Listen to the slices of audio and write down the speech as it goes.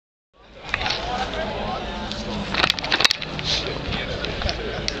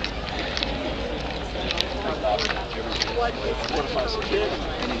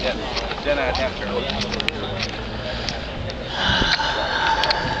Then I'd have to look.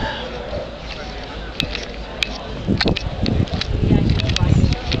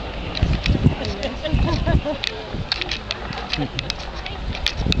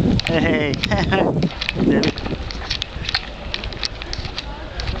 Hey,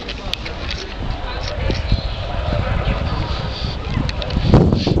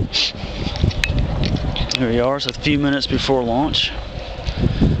 here we are, it's a few minutes before launch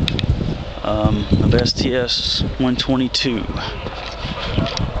of STS 122.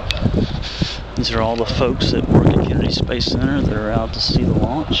 These are all the folks that work at Kennedy Space Center that are out to see the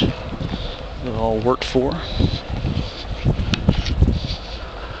launch. They've all worked for.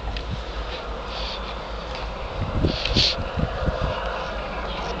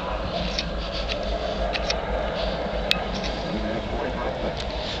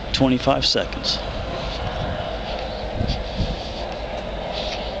 "25 seconds.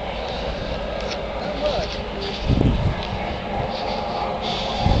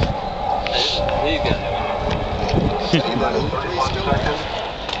 There you go.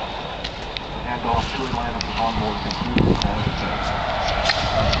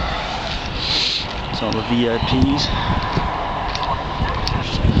 It's all the VIPs.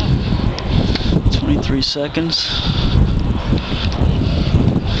 23 seconds.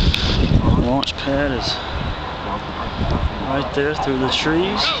 Launch pad is right there through the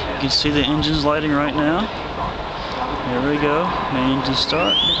trees. You can see the engines lighting right now. There we go. Main engine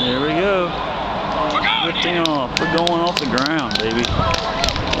start. There we go. Lifting off. We're going off the ground, baby.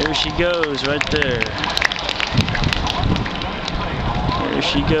 There she goes, right there. There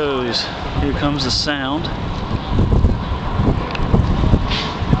she goes. Here comes the sound.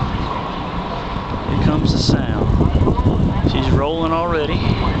 Here comes the sound. She's rolling already.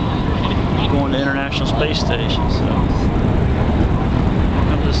 Going to International Space Station, so here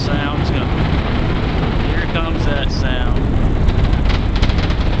comes the sound. Here comes that sound.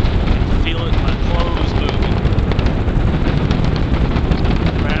 Feel it in my clothes moving.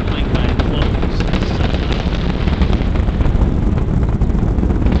 Rattling my clothes.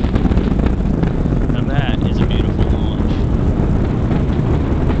 Now that is a beautiful launch.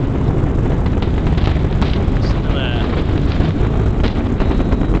 Listen to that.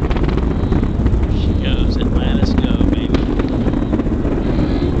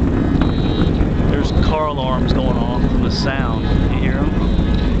 Car alarms going off from the sound. You hear them?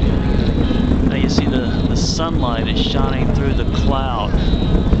 Now you see the sunlight is shining through the cloud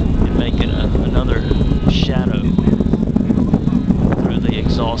and making another shadow through the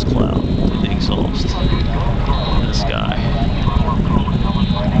exhaust cloud, through the exhaust in the sky.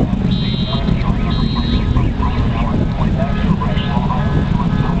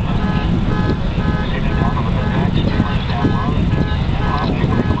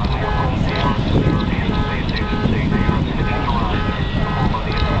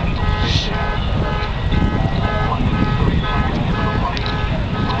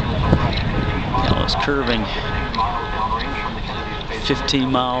 Curving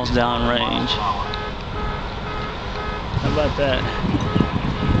 15 miles downrange. How about that?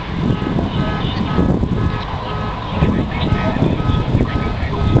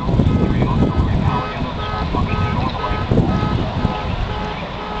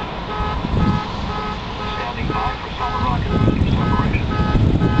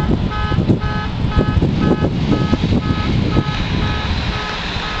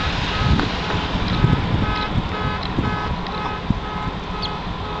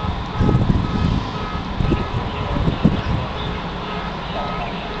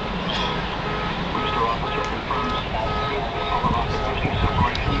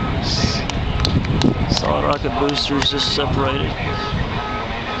 Solid rocket boosters just separated.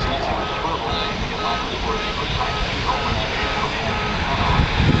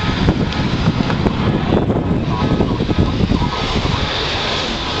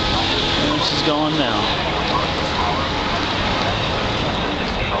 And she's going now.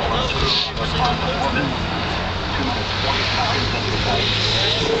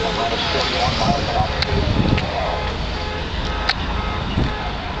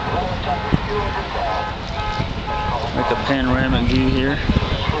 Like a panoramic view here.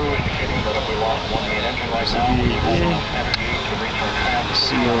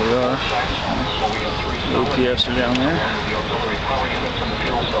 See where we are. The OPFs are down there.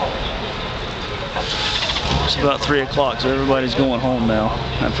 It's about 3 o'clock, so everybody's going home now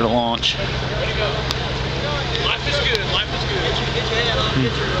after launch. Life is good. Life is good. Get your head on.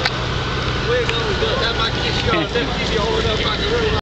 Get your...